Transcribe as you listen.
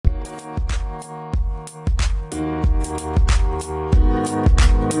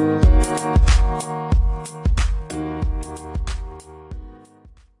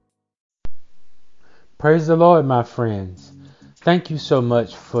Praise the Lord, my friends. Thank you so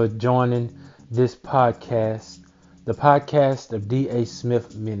much for joining this podcast, the podcast of D.A.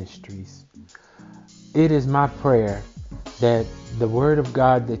 Smith Ministries. It is my prayer that the word of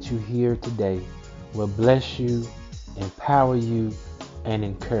God that you hear today will bless you, empower you, and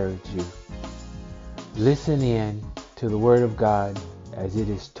encourage you. Listen in to the word of God as it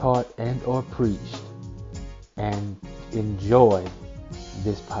is taught and or preached, and enjoy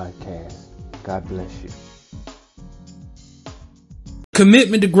this podcast. God bless you.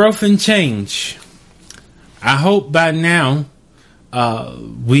 Commitment to growth and change. I hope by now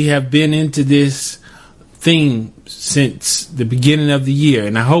we have been into this theme since the beginning of the year,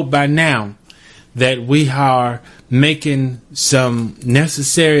 and I hope by now that we are making some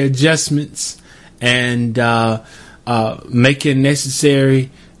necessary adjustments and making necessary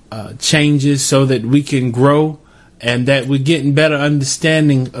changes so that we can grow and that we're getting better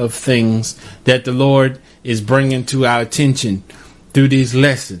understanding of things that the Lord is bringing to our attention through these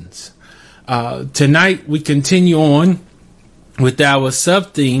lessons. Tonight we continue on with our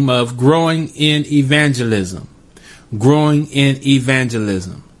sub-theme of growing in evangelism. Growing in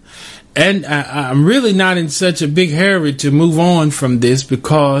evangelism. And I'm really not in such a big hurry to move on from this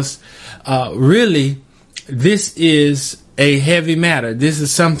because really this is a heavy matter. This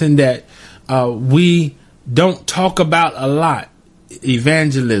is something that we don't talk about a lot.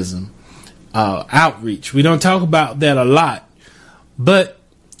 Evangelism, outreach. We don't talk about that a lot. But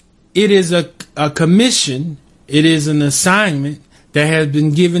it is a commission. It is an assignment that has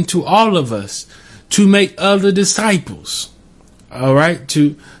been given to all of us to make other disciples. All right.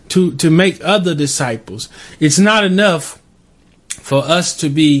 To make other disciples. It's not enough for us to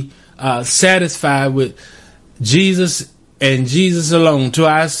be satisfied with Jesus and Jesus alone to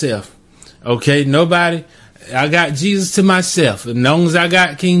ourselves. Okay. Nobody. I got Jesus to myself. As long as I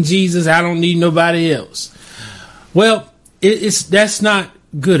got King Jesus, I don't need nobody else. Well, that's not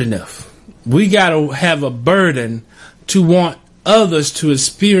good enough. We got to have a burden to want others to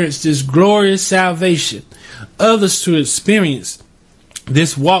experience this glorious salvation, others to experience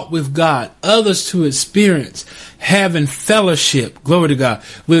this walk with God, others to experience having fellowship, glory to God,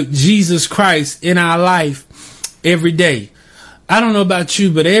 with Jesus Christ in our life every day. I don't know about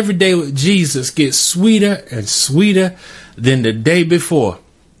you, but every day with Jesus gets sweeter and sweeter than the day before.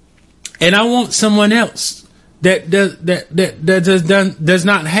 And I want someone else that does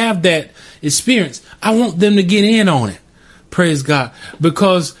not have that experience. I want them to get in on it. Praise God.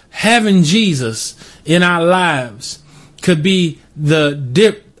 Because having Jesus in our lives could be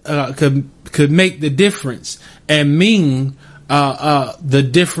could make the difference and mean the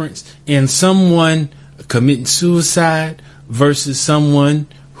difference in someone committing suicide versus someone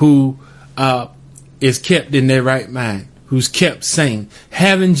who is kept in their right mind, who's kept sane.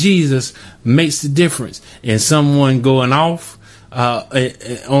 Having Jesus makes the difference in someone going off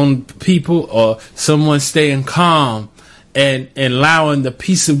on people or someone staying calm and allowing the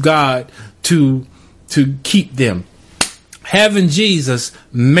peace of God to keep them. Having Jesus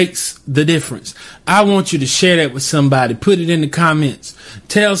makes the difference. I want you to share that with somebody. Put it in the comments.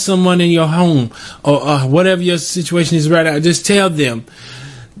 Tell someone in your home or whatever your situation is right now. Just tell them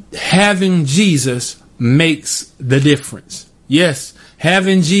having Jesus makes the difference. Yes,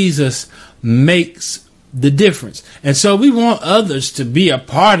 having Jesus makes the difference. And so we want others to be a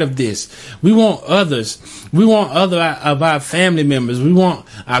part of this. We want others. We want other of our family members. We want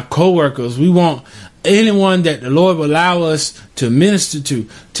our co-workers. We want anyone that the Lord will allow us to minister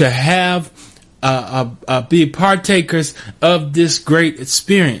to have be partakers of this great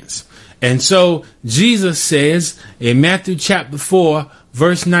experience. And so Jesus says in Matthew chapter 4,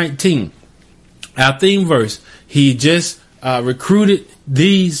 verse 19, our theme verse, he just recruited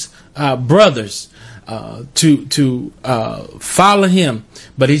these brothers to follow him.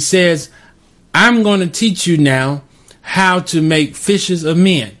 But he says, I'm going to teach you now how to make fishers of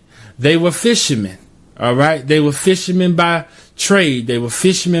men. They were fishermen. All right. They were fishermen by trade. They were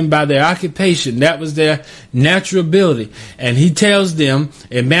fishermen by their occupation. That was their natural ability. And he tells them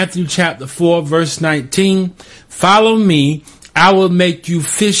in Matthew chapter 4, verse 19, follow me. I will make you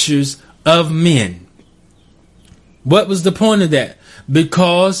fishers of men. What was the point of that?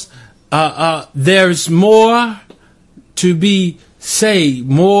 Because there's more to be saved,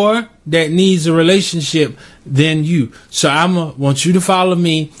 more that needs a relationship than you. So want you to follow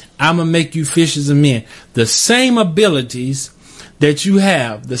me. I'm going to make you fishers of men. The same abilities that you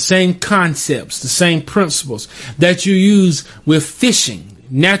have, the same concepts, the same principles that you use with fishing,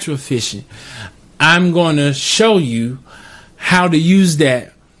 natural fishing. I'm going to show you how to use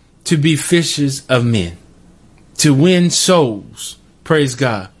that to be fishers of men, to win souls. Praise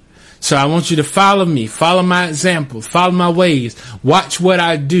God. So I want you to follow me, follow my example, follow my ways. Watch what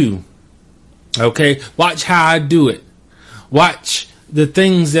I do. Okay? Watch how I do it. Watch the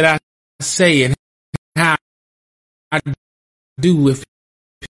things that I say and how I do with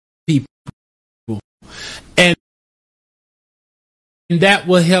people. And that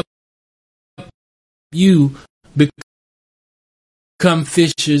will help you become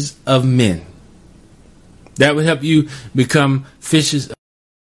fishers of men. That will help you become fishers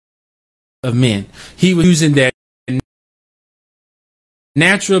of men. He was using that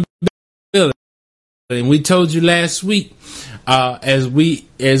natural ability. And we told you last week, as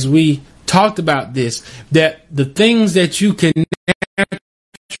we talked about this, that the things that you can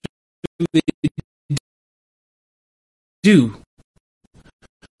naturally do,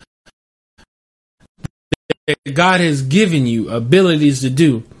 that God has given you abilities to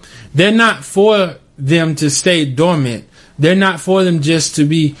do, they're not for them to stay dormant. They're not for them just to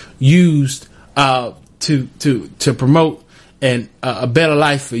be used to promote a better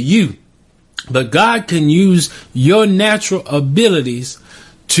life for you. But God can use your natural abilities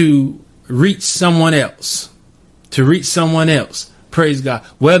to reach someone else. To reach someone else. Praise God.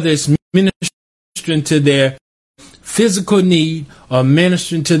 Whether it's ministering to their physical need or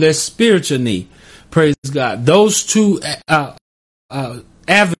ministering to their spiritual need. Praise God. Those two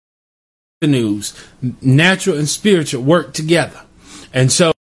avenues, natural and spiritual, work together. And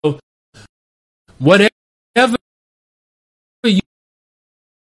so, whatever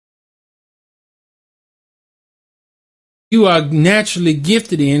you are naturally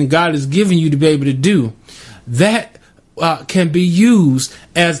gifted in, God has given you to be able to do, that can be used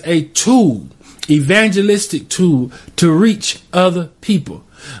as a tool, evangelistic tool, to reach other people.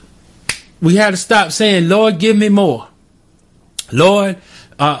 We had to stop saying, Lord, give me more. Lord,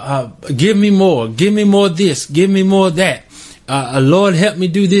 give me more. Give me more this. Give me more that. Lord, help me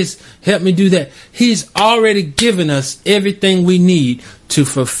do this. Help me do that. He's already given us everything we need to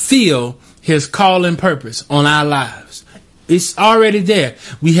fulfill His call and purpose on our lives. It's already there.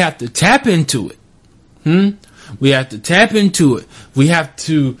 We have to tap into it. We have to tap into it. We have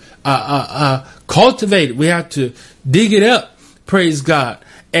to cultivate it. We have to dig it up. Praise God.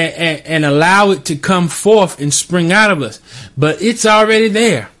 And allow it to come forth and spring out of us. But it's already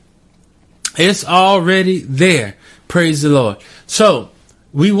there. It's already there. Praise the Lord. So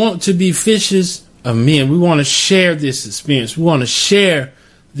we want to be fishers of men. We want to share this experience. We want to share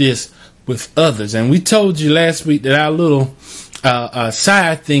this with others. And we told you last week that our little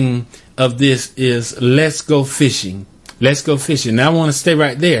side thing of this is let's go fishing. Let's go fishing. Now I want to stay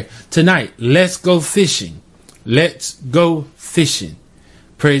right there tonight. Let's go fishing. Let's go fishing.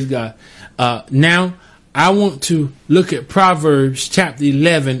 Praise God. Now I want to look at Proverbs chapter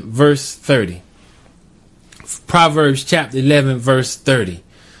 11 verse 30. Proverbs chapter 11 verse 30.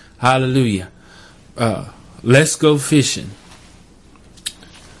 Hallelujah. Let's go fishing.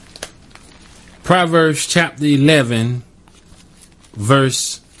 Proverbs chapter 11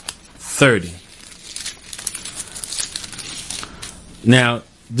 verse 30. Now,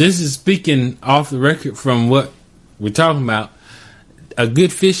 this is speaking off the record from what we're talking about. A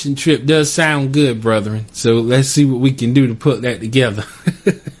good fishing trip does sound good, brethren. So let's see what we can do to put that together.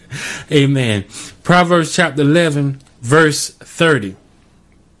 Amen. Proverbs chapter 11 verse 30.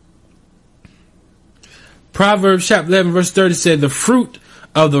 Proverbs chapter 11 verse 30 said, the fruit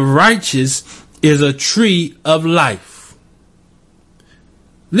of the righteous is a tree of life.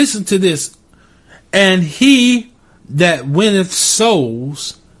 Listen to this. And he that winneth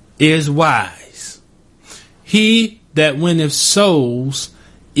souls is wise. He that winneth souls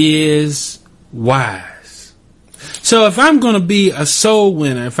is wise. So if I'm going to be a soul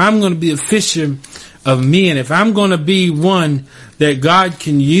winner, if I'm going to be a fisher of men, if I'm going to be one that God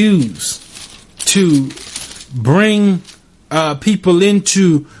can use to bring people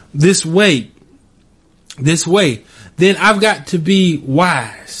into this way, then I've got to be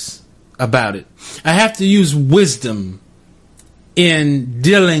wise about it. I have to use wisdom in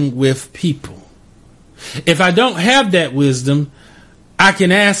dealing with people. If I don't have that wisdom, I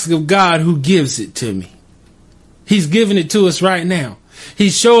can ask of God who gives it to me. He's giving it to us right now.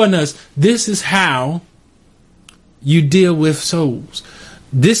 He's showing us this is how you deal with souls.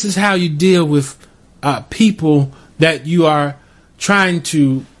 This is how you deal with people that you are trying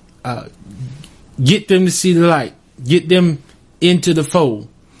to get them to see the light, get them into the fold.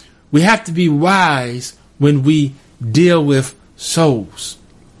 We have to be wise when we deal with souls.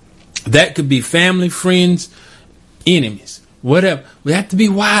 That could be family, friends, enemies, whatever. We have to be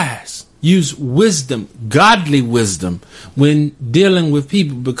wise. Use wisdom, godly wisdom, when dealing with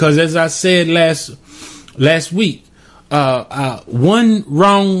people. Because as I said last week, one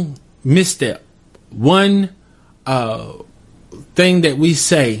wrong misstep, one thing that we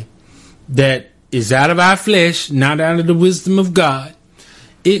say that is out of our flesh, not out of the wisdom of God,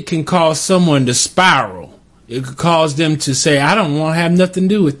 it can cause someone to spiral. It could cause them to say, I don't want to have nothing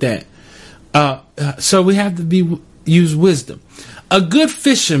to do with that. So we have to use wisdom. A good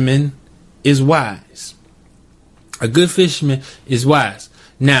fisherman is wise. A good fisherman is wise.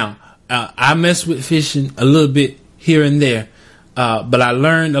 Now, I mess with fishing a little bit here and there, but I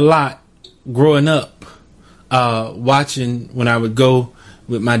learned a lot growing up, watching when I would go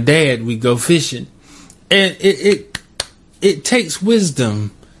with my dad, we go fishing. And it takes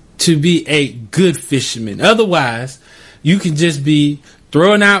wisdom to be a good fisherman. Otherwise, you can just be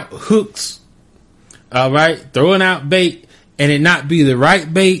throwing out hooks, all right, throwing out bait, and it not be the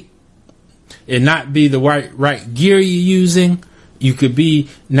right bait, it not be the right gear you're using. You could be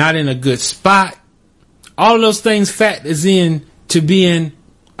not in a good spot. All of those things factors in to being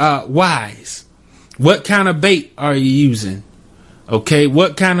wise. What kind of bait are you using? Okay,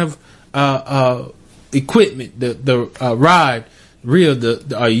 what kind of equipment, the rod,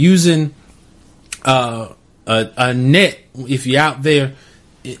 reel, are you using a net if you're out there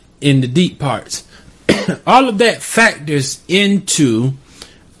in the deep parts? All of that factors into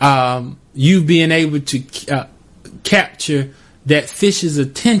you being able to capture that fish's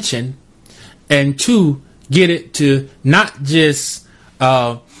attention, and to get it to not just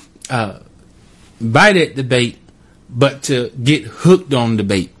bite at the bait, but to get hooked on the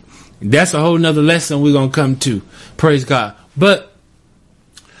bait. That's a whole nother lesson we're going to come to. Praise God. But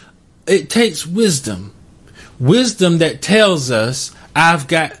it takes wisdom. Wisdom that tells us I've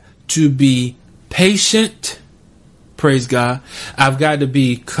got to be patient. Praise God. I've got to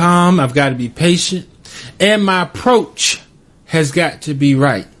be calm. I've got to be patient. And my approach has got to be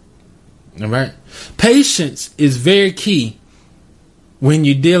right. All right. Patience is very key when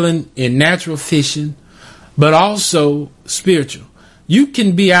you're dealing in natural fishing, but also spiritual. You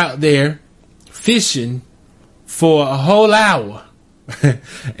can be out there fishing for a whole hour.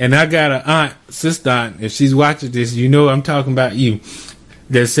 And I got an sister aunt, if she's watching this, you know I'm talking about you,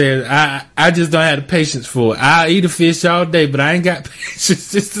 that says, I just don't have the patience for it. I'll eat a fish all day, but I ain't got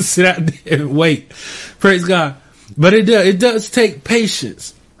patience just to sit out there and wait. Praise God. But it does take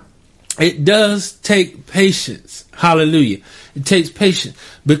patience. It does take patience. Hallelujah. It takes patience,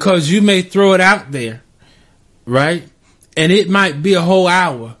 because you may throw it out there, right? And it might be a whole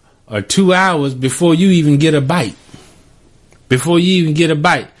hour or 2 hours before you even get a bite. Before you even get a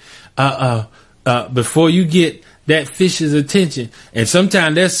bite. Before you get that fish's attention. And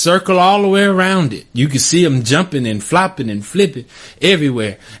sometimes they circle all the way around it. You can see them jumping and flopping and flipping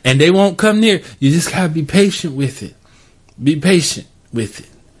everywhere. And they won't come near. You just got to be patient with it. Be patient with it.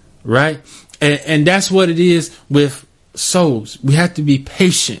 Right? And that's what it is with souls. We have to be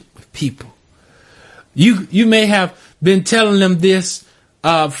patient with people. You may have been telling them this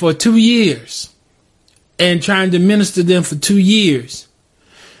for 2 years and trying to minister to them for 2 years.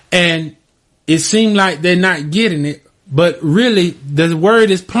 And it seemed like they're not getting it, but really the word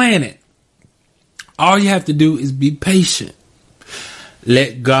is planted. All you have to do is be patient.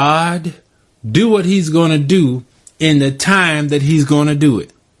 Let God do what he's going to do in the time that he's going to do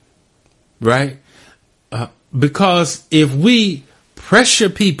it. Right? Because if we pressure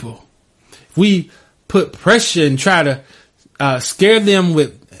people, if we put pressure and try to scare them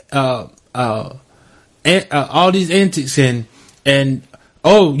with all these antics and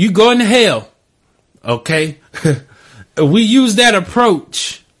oh, you going to hell. Okay. We use that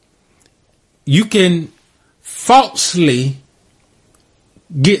approach. You can falsely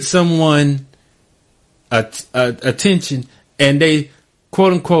get someone attention, and they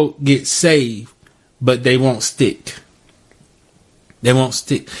quote unquote get saved, but they won't stick. They won't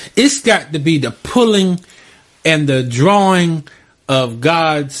stick. It's got to be the pulling and the drawing of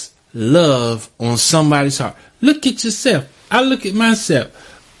God's love on somebody's heart. Look at yourself. I look at myself.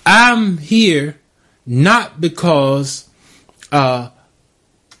 I'm here not because of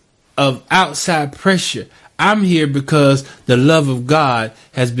outside pressure. I'm here because the love of God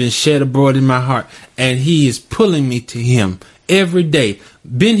has been shed abroad in my heart, and he is pulling me to him every day.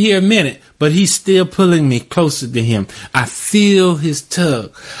 Been here a minute, but he's still pulling me closer to him. I feel his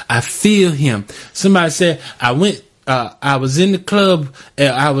tug. I feel him. Somebody said, I was in the club,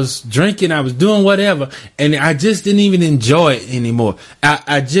 I was drinking, I was doing whatever, and I just didn't even enjoy it anymore.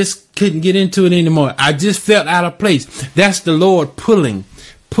 I just couldn't get into it anymore. I just felt out of place. That's the Lord pulling.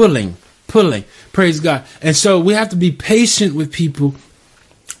 Praise God. And so we have to be patient with people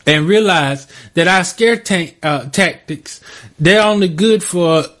and realize that our scare tactics, they're only good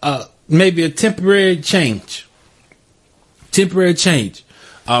for maybe a temporary change.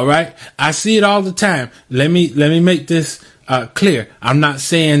 All right. I see it all the time. Let me make this clear. I'm not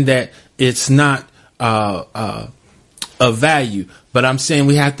saying that it's not of value, but I'm saying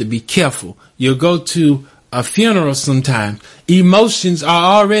we have to be careful. You'll go to a funeral sometime. Emotions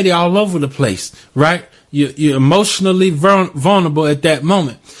are already all over the place, right? You're emotionally vulnerable at that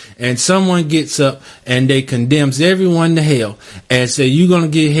moment. And someone gets up and they condemns everyone to hell and say, you're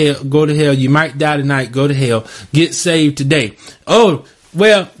going to go to hell. You might die tonight. Go to hell. Get saved today. Oh,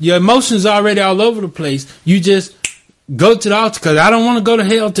 well, your emotions are already all over the place. You just go to the altar because I don't want to go to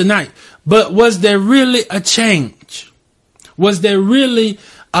hell tonight. But was there really a change? Was there really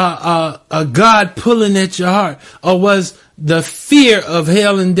a God pulling at your heart? Or was the fear of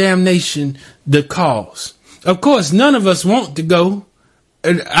hell and damnation the cause? Of course, none of us want to go.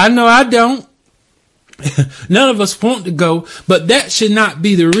 I know I don't. None of us want to go, but that should not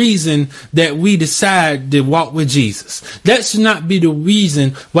be the reason that we decide to walk with Jesus. That should not be the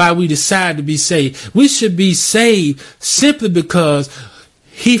reason why we decide to be saved. We should be saved simply because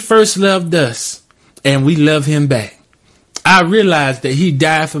he first loved us and we love him back. I realize that he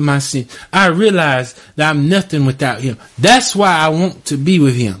died for my sin. I realize that I'm nothing without him. That's why I want to be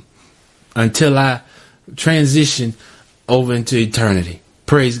with him until I transition over into eternity.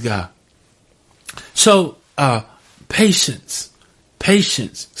 Praise God. So, patience.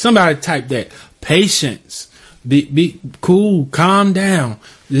 Somebody type that. Patience. Be cool. Calm down.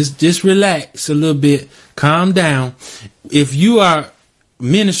 Just relax a little bit. Calm down. If you are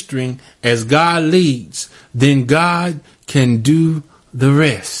ministering as God leads, then God can do the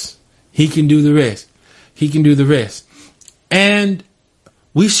rest. He can do the rest. He can do the rest. And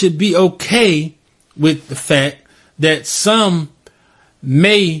we should be okay with the fact that some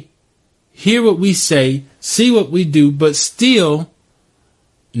may hear what we say, see what we do, but still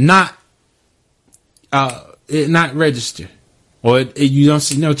not register, or you don't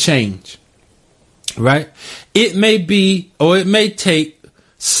see no change, right? It may be, or it may take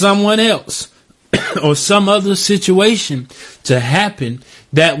someone else or some other situation to happen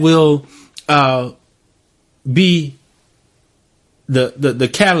that will be the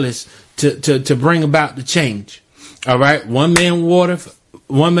catalyst to bring about the change. All right. One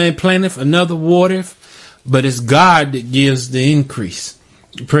man planteth, another watereth, but it's God that gives the increase.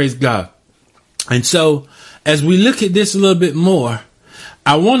 Praise God. And so as we look at this a little bit more,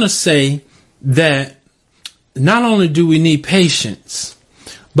 I want to say that not only do we need patience,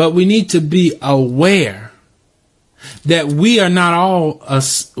 but we need to be aware that we are not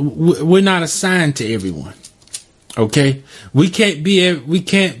we're not assigned to everyone. Okay. We can't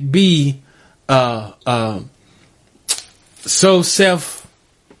be so self-righteous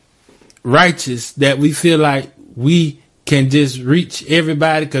that we feel like we can just reach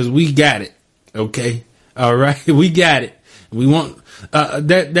everybody because we got it. Okay. All right. We got it. We want,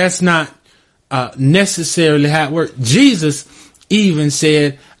 that's not, necessarily how it works. Jesus even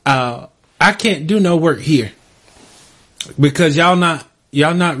said, I can't do no work here because y'all not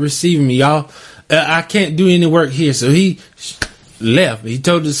receiving me. I can't do any work here. So he left. He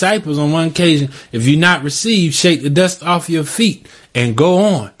told the disciples on one occasion, if you're not received, shake the dust off your feet and go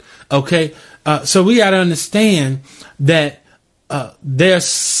on. Okay. So we got to understand that, there's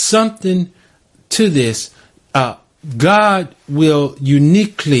something to this. God will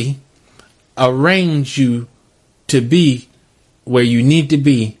uniquely arrange you to be where you need to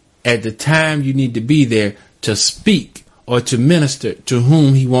be at the time you need to be there to speak or to minister to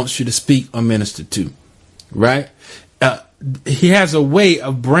whom he wants you to speak or minister to. Right? He has a way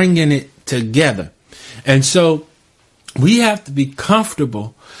of bringing it together. And so we have to be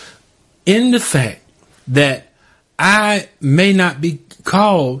comfortable in the fact that I may not be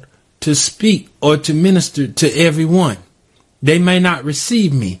called to speak or to minister to everyone. They may not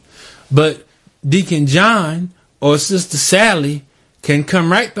receive me, but Deacon John or Sister Sally can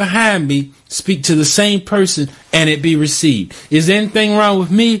come right behind me, speak to the same person, and it be received. Is there anything wrong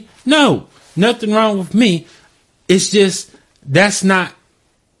with me? No, nothing wrong with me. It's just that's not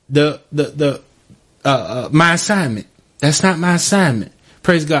my assignment. That's not my assignment.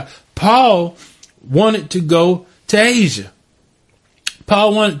 Praise God. Paul wanted to go to Asia.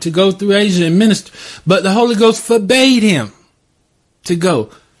 Paul wanted to go through Asia and minister, but the Holy Ghost forbade him to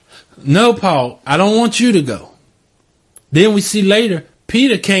go. No, Paul, I don't want you to go. Then we see later,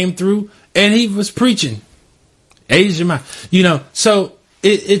 Peter came through and he was preaching Asia. So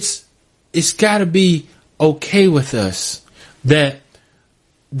it's got to be okay with us that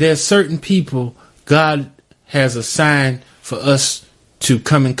there's certain people God has assigned for us to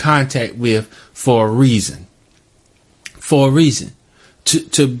come in contact with for a reason.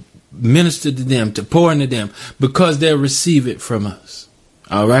 To minister to them, to pour into them, because they'll receive it from us.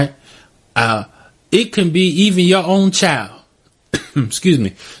 All right. It can be even your own child. Excuse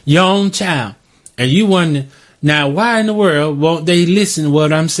me. Your own child. And you wonder, now why in the world won't they listen to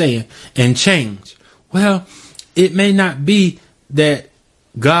what I'm saying and change? Well, it may not be that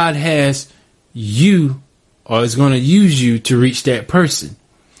God has you or is going to use you to reach that person,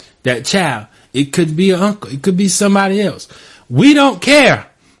 that child. It could be an uncle. It could be somebody else. We don't care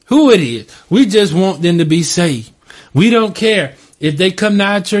who it is. We just want them to be saved. We don't care if they come to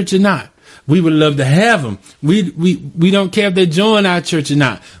our church or not. We would love to have them. We don't care if they join our church or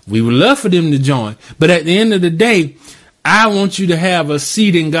not. We would love for them to join. But at the end of the day, I want you to have a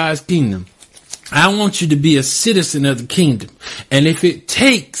seat in God's kingdom. I want you to be a citizen of the kingdom. And if it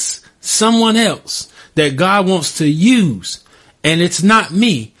takes someone else that God wants to use, and it's not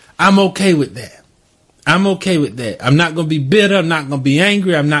me, I'm okay with that. I'm okay with that. I'm not going to be bitter. I'm not going to be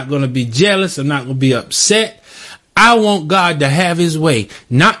angry. I'm not going to be jealous. I'm not going to be upset. I want God to have his way,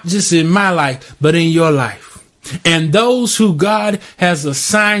 not just in my life, but in your life. And those who God has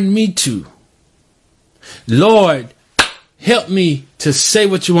assigned me to, Lord, help me to say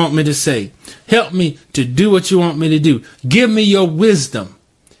what you want me to say. Help me to do what you want me to do. Give me your wisdom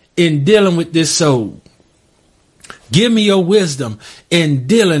in dealing with this soul. Give me your wisdom in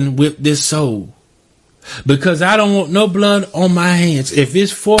dealing with this soul. Because I don't want no blood on my hands. If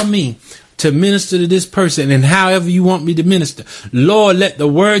it's for me to minister to this person and however you want me to minister, Lord, let the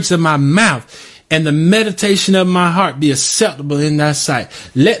words of my mouth and the meditation of my heart be acceptable in thy sight.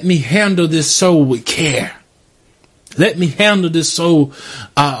 Let me handle this soul with care. Let me handle this soul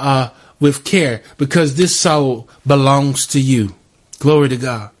with care, because this soul belongs to you. Glory to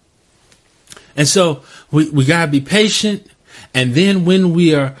God. And so we got to be patient. And then when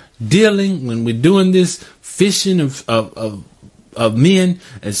we are when we're doing this fishing of men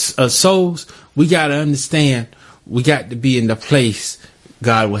as souls, we got to understand we got to be in the place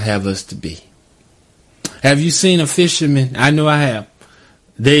God will have us to be. Have you seen a fisherman? I know I have.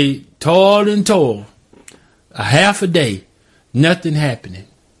 They toiled and toiled a half a day. Nothing happening.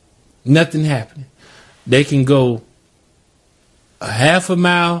 Nothing happening. They can go a half a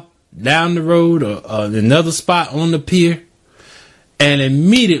mile down the road or another spot on the pier, and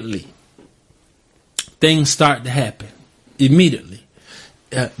immediately things start to happen. Immediately.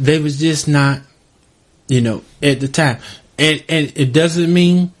 They was just not, at the time. And it doesn't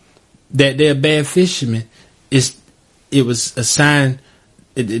mean that they're bad fishermen. It was a sign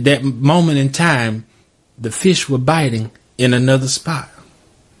at that moment in time, the fish were biting in another spot.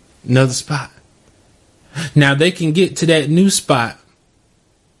 Another spot. Now they can get to that new spot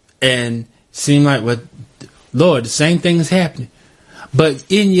and seem like, well, Lord, the same thing is happening. But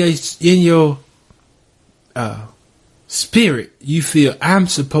in your spirit, you feel, I'm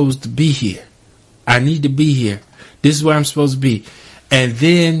supposed to be here. I need to be here. This is where I'm supposed to be. And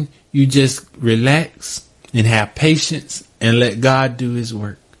then you just relax and have patience and let God do his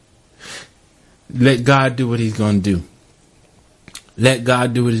work. Let God do what he's going to do. Let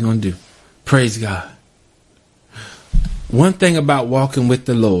God do what he's going to do. Praise God. One thing about walking with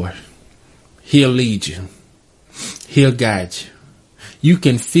the Lord, he'll lead you. He'll guide you. You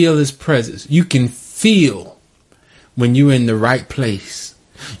can feel his presence. You can feel when you're in the right place.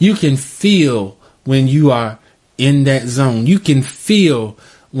 You can feel when you are in that zone. You can feel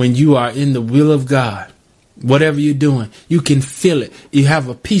when you are in the will of God. Whatever you're doing, you can feel it. You have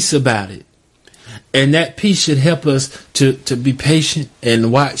a peace about it. And that peace should help us to be patient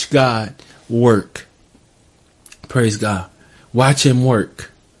and watch God work. Praise God. Watch him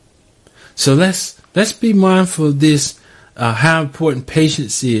work. So let's be mindful of this, how important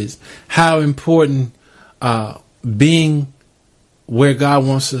patience is, how important being where God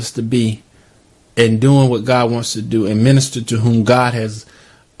wants us to be and doing what God wants to do and minister to whom God has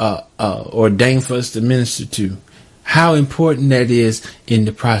ordained for us to minister to. How important that is in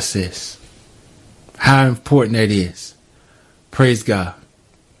the process. How important that is. Praise God.